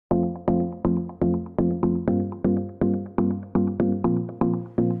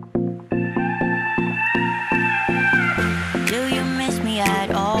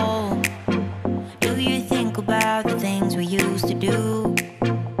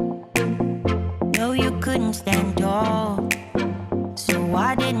couldn't stand tall. So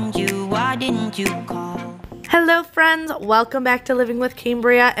why didn't you call? Hello friends, welcome back to Living with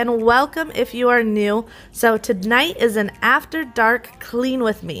Cambria, and welcome if you are new. So tonight is an after dark clean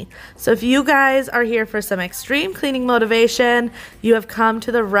with me. So if you guys are here for some extreme cleaning motivation, you have come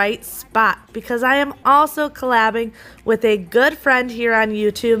to the right spot, because I am also collabing with a good friend here on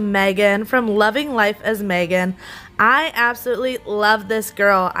YouTube, Megan from Loving Life as Megan. I absolutely love this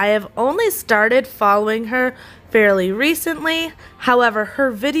girl. I have only started following her fairly recently. However,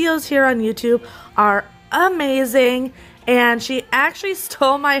 her videos here on YouTube are amazing, and she actually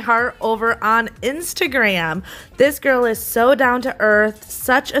stole my heart over on Instagram. This girl is so down to earth,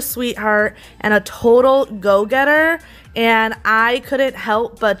 such a sweetheart, and a total go-getter, and I couldn't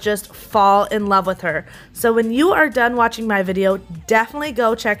help but just fall in love with her. So when you are done watching my video, definitely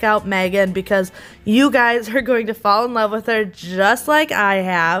go check out Megan, because you guys are going to fall in love with her just like I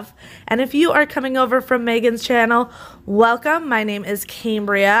have. And if you are coming over from Megan's channel, welcome. My name is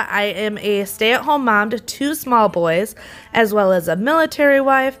Cambria. I am a stay-at-home mom to 2 small boys, as well as a military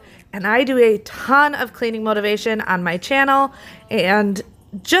wife, and I do a ton of cleaning motivation on my channel and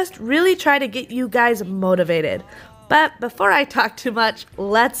just really try to get you guys motivated. But before I talk too much,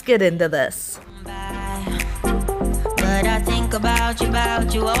 let's get into this. But I think about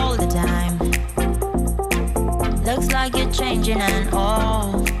you all the time. Looks like you're changing and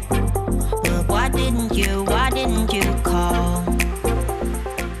all. But why didn't you call?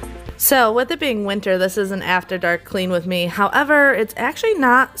 So with it being winter, this is an after dark clean with me. However, it's actually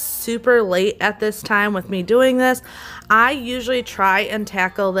not super late at this time with me doing this. I usually try and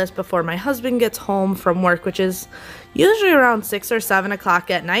tackle this before my husband gets home from work, which is usually around 6 or 7 o'clock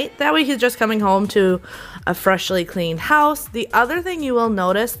at night. That way he's just coming home to a freshly cleaned house. The other thing you will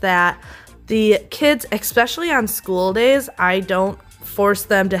notice that the kids, especially on school days, I don't force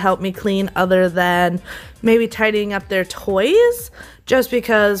them to help me clean other than maybe tidying up their toys, just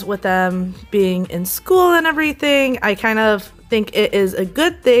because with them being in school and everything, I kind of think it is a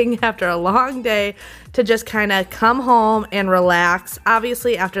good thing after a long day to just kind of come home and relax,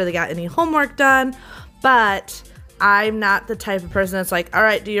 obviously after they got any homework done. But I'm not the type of person that's like, all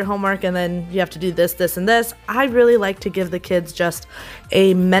right, do your homework and then you have to do this, this, and this. I really like to give the kids just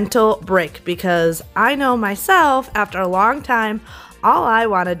a mental break, because I know myself, after a long time, all I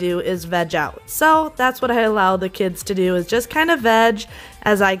want to do is veg out. So that's what I allow the kids to do, is just kind of veg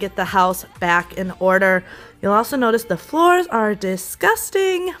as I get the house back in order. You'll also notice the floors are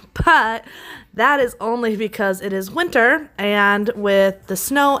disgusting, but that is only because it is winter, and with the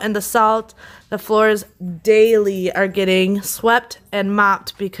snow and the salt, the floors daily are getting swept and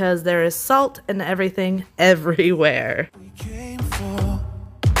mopped because there is salt and everything everywhere. We came for.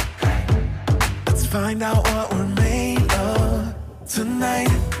 Let's find out what we're made of tonight.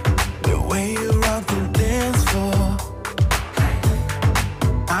 The way you rock the dance floor,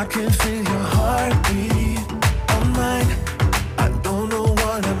 I can feel your heartbeat all night. I don't know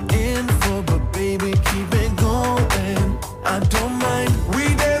what I'm in for, but baby, keep it going. I don't mind.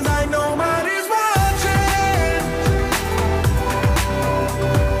 We dance like nobody's watching.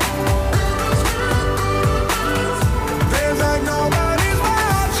 Dance like nobody's watching.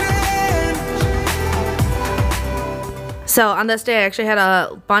 So on this day, I actually had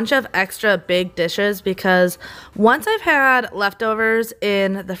a bunch of extra big dishes, because once I've had leftovers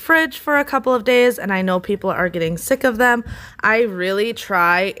in the fridge for a couple of days and I know people are getting sick of them, I really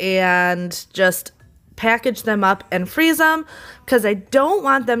try and just package them up and freeze them, because I don't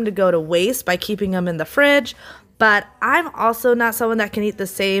want them to go to waste by keeping them in the fridge. But I'm also not someone that can eat the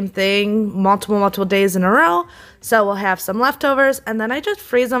same thing multiple days in a row, so we'll have some leftovers and then I just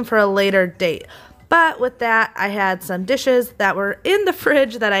freeze them for a later date. But with that, I had some dishes that were in the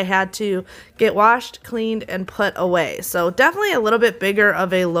fridge that I had to get washed, cleaned, and put away. So definitely a little bit bigger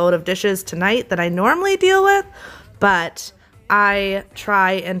of a load of dishes tonight than I normally deal with, but I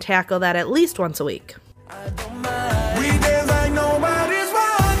try and tackle that at least once a week. I don't mind. We dance like nobody's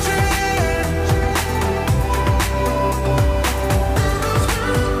watching.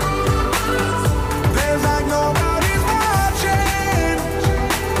 Dance like nobody's watching.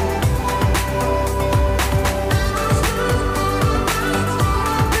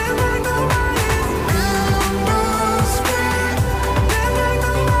 Dance like nobody's in the street. Dance like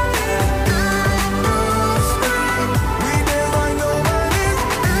nobody's in the street. We dance like nobody's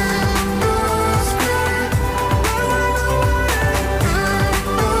in the street.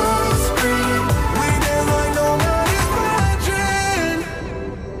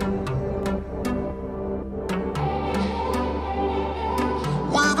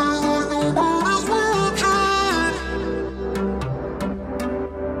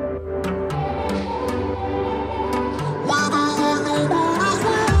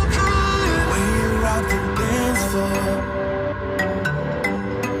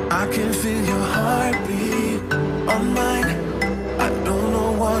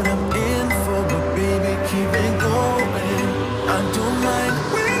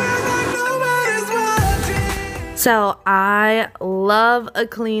 So I love a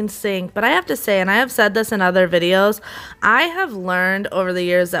clean sink, but I have to say, and I have said this in other videos, I have learned over the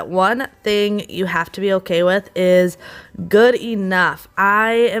years that one thing you have to be okay with is good enough.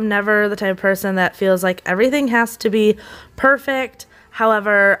 I am never the type of person that feels like everything has to be perfect.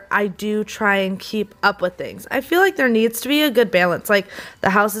 However, I do try and keep up with things. I feel like there needs to be a good balance. Like, the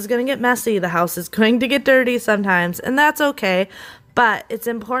house is going to get messy, the house is going to get dirty sometimes, and that's okay. But it's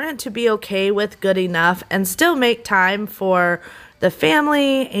important to be okay with good enough and still make time for the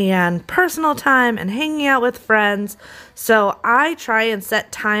family and personal time and hanging out with friends. So I try and set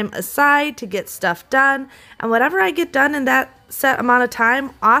time aside to get stuff done. And whatever I get done in that set amount of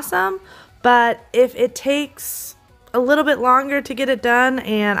time, awesome. But if it takes a little bit longer to get it done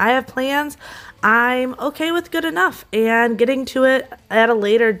and I have plans, I'm okay with good enough and getting to it at a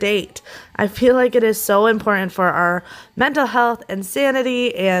later date. I feel like it is so important for our mental health and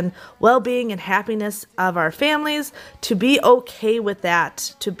sanity and well-being and happiness of our families to be okay with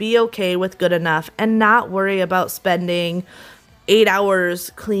that, to be okay with good enough and not worry about spending 8 hours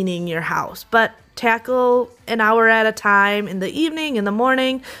cleaning your house, but tackle an hour at a time in the evening, in the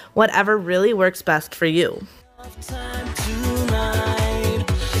morning, whatever really works best for you. Time tonight.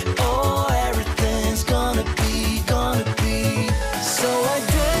 Oh, everything's gonna be. So I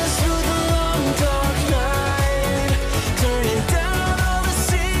dance through the long dark night, turning down all the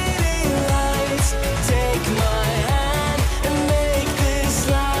city lights. Take my hand and make this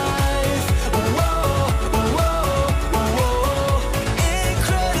life, whoa, whoa, whoa,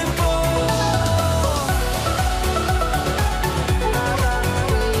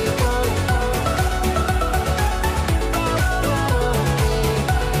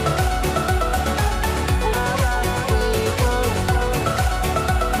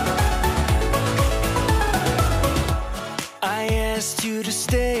 you to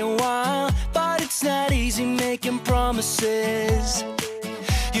stay a while, but it's not easy making promises.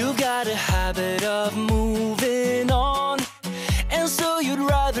 You've got a habit of moving on, and so you'd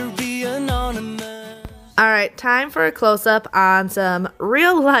rather be anonymous. All right, time for a close-up on some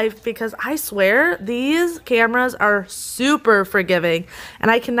real life, because I swear these cameras are super forgiving, and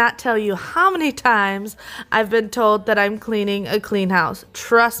I cannot tell you how many times I've been told that I'm cleaning a clean house.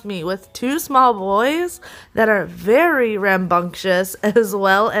 Trust me, with 2 small boys that are very rambunctious, as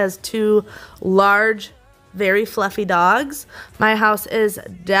well as 2 large, very fluffy dogs, my house is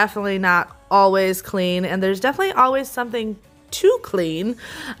definitely not always clean, and there's definitely always something too clean,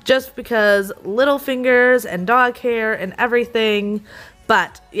 just because little fingers and dog hair and everything.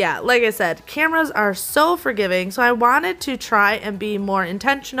 But yeah, like I said, cameras are so forgiving, so I wanted to try and be more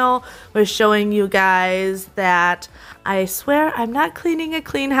intentional with showing you guys that I swear I'm not cleaning a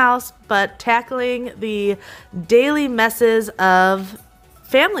clean house, but tackling the daily messes of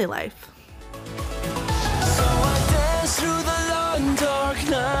family life. So I dance through the long dark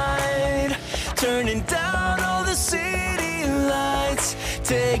night, turning down all the city lights.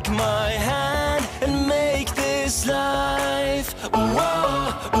 Take my hand and make this life,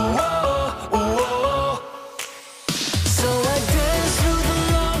 whoa, whoa, whoa. So I dance through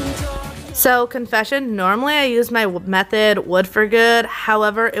the long dark. So, confession, normally I use my method wood for good.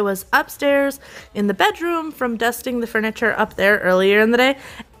 However, it was upstairs in the bedroom from dusting the furniture up there earlier in the day,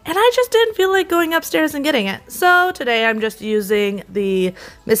 and I just didn't feel like going upstairs and getting it. So today I'm just using the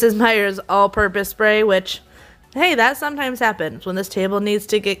Mrs. Meyer's all-purpose spray, which, hey, that sometimes happens when this table needs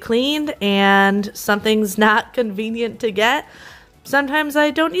to get cleaned and something's not convenient to get. Sometimes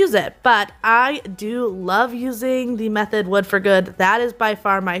I don't use it, but I do love using the method wood for good. That is by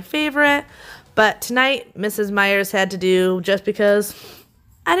far my favorite. But tonight, Mrs. Meyer's had to do just because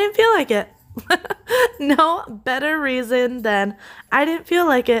I didn't feel like it. No better reason than I didn't feel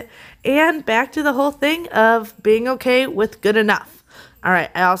like it. And back to the whole thing of being okay with good enough. All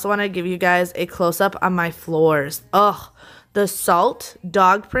right, I also want to give you guys a close-up on my floors. Ugh, the salt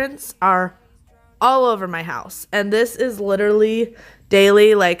dog prints are all over my house. And this is literally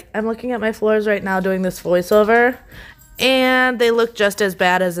daily. Like, I'm looking at my floors right now doing this voiceover, and they look just as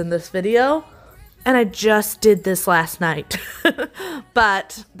bad as in this video. And I just did this last night.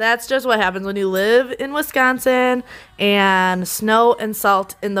 But that's just what happens when you live in Wisconsin and snow and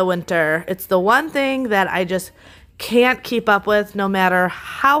salt in the winter. It's the one thing that I just can't keep up with no matter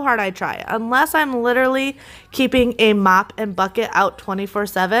how hard I try. Unless I'm literally keeping a mop and bucket out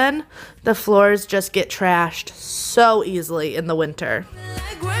 24/7, the floors just get trashed so easily in the winter.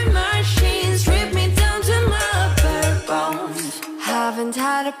 Like when machines strip me down to my bare bones. Haven't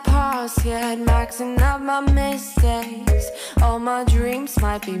had a pause yet, maxing out my mistakes. All my dreams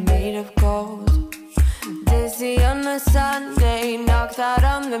might be made of gold. Dizzy on a Sunday, knocked out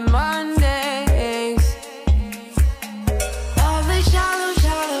on the Mondays.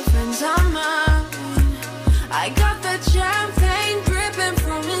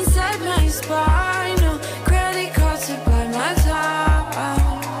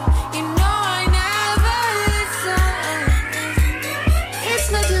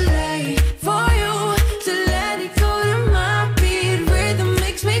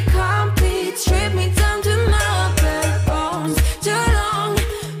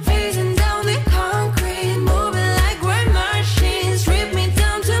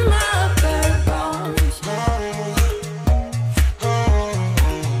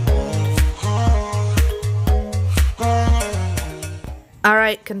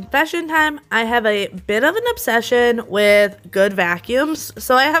 Alright, confession time. I have a bit of an obsession with good vacuums.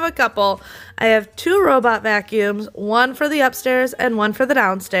 So I have a couple. I have 2 robot vacuums, one for the upstairs and one for the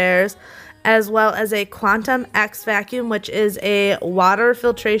downstairs, as well as a Quantum X vacuum, which is a water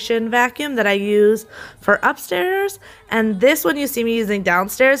filtration vacuum that I use for upstairs. And this one you see me using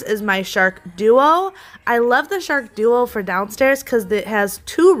downstairs is my Shark Duo. I love the Shark Duo for downstairs because it has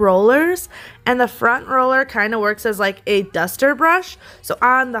 2 rollers, and the front roller kind of works as like a duster brush. So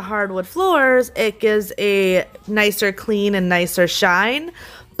on the hardwood floors, it gives a nicer clean and nicer shine.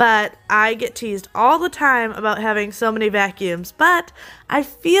 But I get teased all the time about having so many vacuums, but I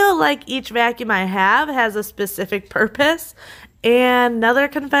feel like each vacuum I have has a specific purpose. And another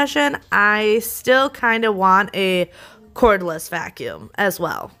confession, I still kind of want a cordless vacuum as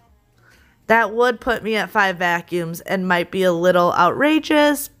well. That would put me at 5 vacuums and might be a little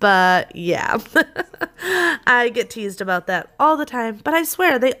outrageous, but yeah. I get teased about that all the time, but I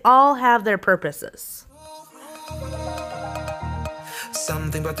swear they all have their purposes.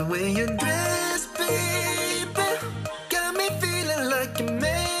 Something about the way you dress, baby, got me feeling like a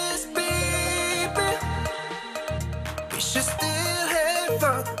mess, baby. We should still have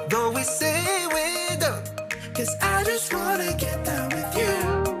fun, though we say we don't. 'Cause I just wanna get down with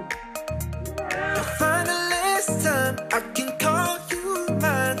you. To find the last time I can call you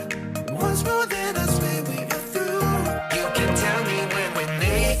mine. Once more then I swear we are through. You can tell me when we're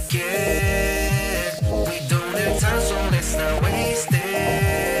naked. We don't have time, so let's not waste it.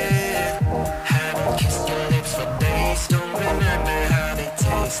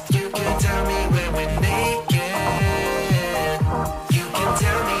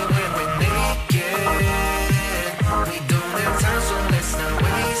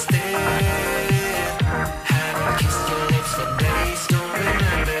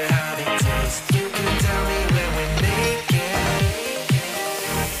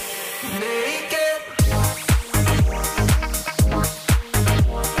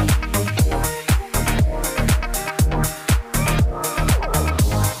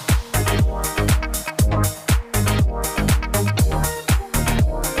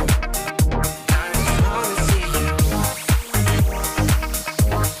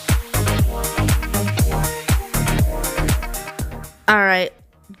 Alright,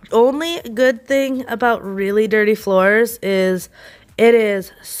 only good thing about really dirty floors is it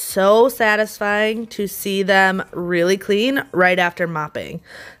is so satisfying to see them really clean right after mopping.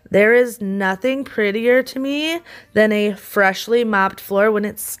 There is nothing prettier to me than a freshly mopped floor when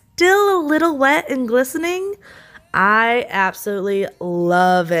it's still a little wet and glistening. I absolutely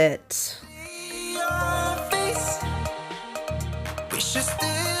love it. We should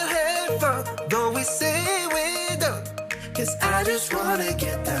still have fun, though we say we don't. 'Cause I just wanna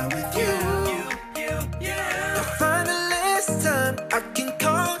get down with you. To find the last time I can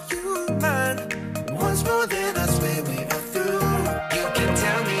call you mine. Once more then I swear we are through. You can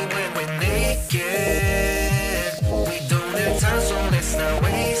tell me when we're naked. We don't have time, so let's not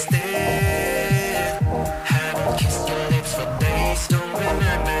waste it. Haven't kissed your lips for days, don't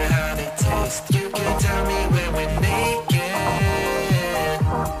remember how they taste. You can tell me when we're naked.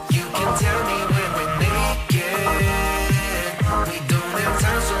 You can tell me when we're naked. We don't have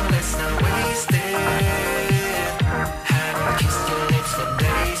time, so let's not waste it. Haven't kissed your lips for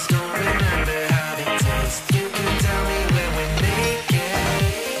days, don't remember how they taste. You can tell me when we're naked.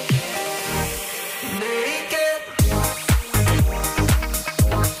 Naked.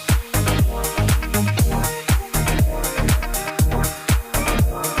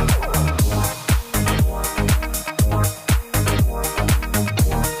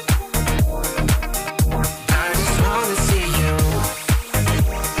 I just wanna see you.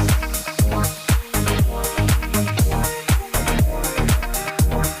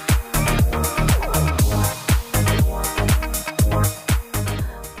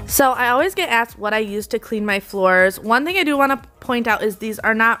 So I always get asked what I use to clean my floors. One thing I do want to point out is these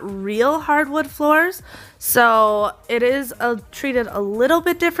are not real hardwood floors. So it is treated a little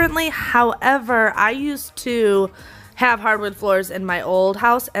bit differently. However, I used to have hardwood floors in my old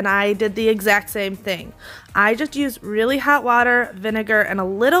house and I did the exact same thing. I just use really hot water, vinegar, and a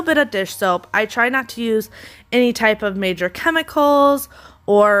little bit of dish soap. I try not to use any type of major chemicals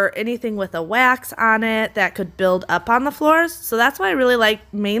or anything with a wax on it that could build up on the floors. So that's why I really like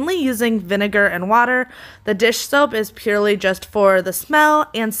mainly using vinegar and water. The dish soap is purely just for the smell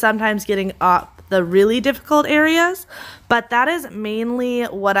and sometimes getting up the really difficult areas. But that is mainly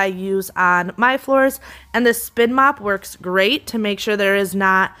what I use on my floors. And the spin mop works great to make sure there is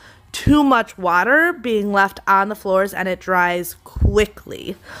not too much water being left on the floors and it dries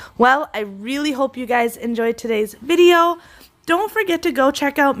quickly. Well, I really hope you guys enjoyed today's video. Don't forget to go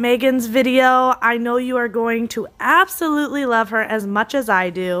check out Megan's video. I know you are going to absolutely love her as much as I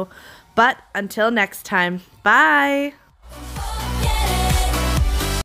do. But until next time, bye!